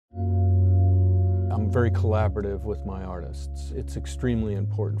I'm very collaborative with my artists. It's extremely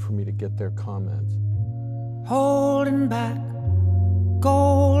important for me to get their comments. Holding back,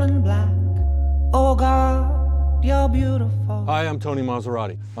 gold and black, oh God, you're beautiful. Hi, I'm Tony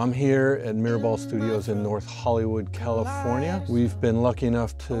Maserati. I'm here at Mirrorball Studios in North Hollywood, California. We've been lucky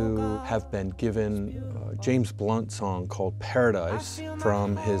enough to have been given a James Blunt song called Paradise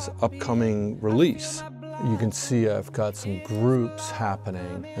from his upcoming release. You can see I've got some groups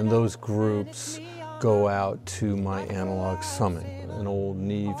happening, and those groups go out to my analog summit. An old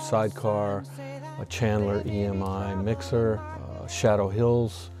Neve sidecar, a Chandler EMI mixer, Shadow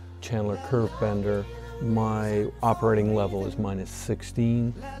Hills, Chandler Curve Bender. My operating level is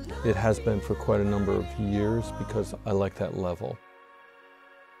 -16. It has been for quite a number of years because I like that level.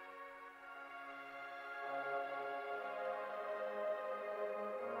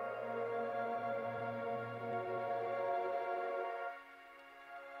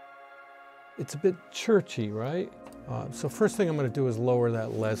 It's a bit churchy, right? So first thing I'm going to do is lower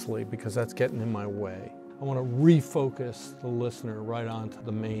that Leslie because that's getting in my way. I want to refocus the listener right onto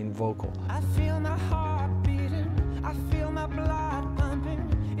the main vocal. I feel my heart beating, I feel my blood pumping.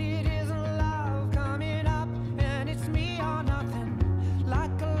 It isn't love coming up, and it's me or nothing.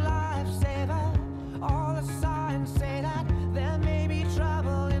 Like a lifesaver, all the signs say that there may be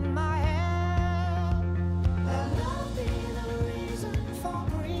trouble in my head. Let love be the reason for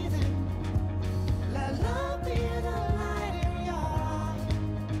breathing. Let love be the light in your eye.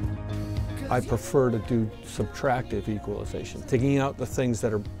 I prefer to do subtractive equalization, taking out the things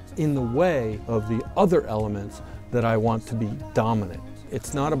that are in the way of the other elements that I want to be dominant.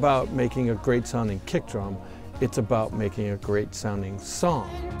 It's not about making a great sounding kick drum, it's about making a great sounding song.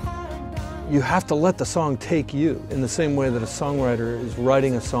 You have to let the song take you in the same way that a songwriter is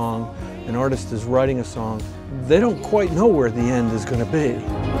writing a song, an artist is writing a song. They don't quite know where the end is going to be.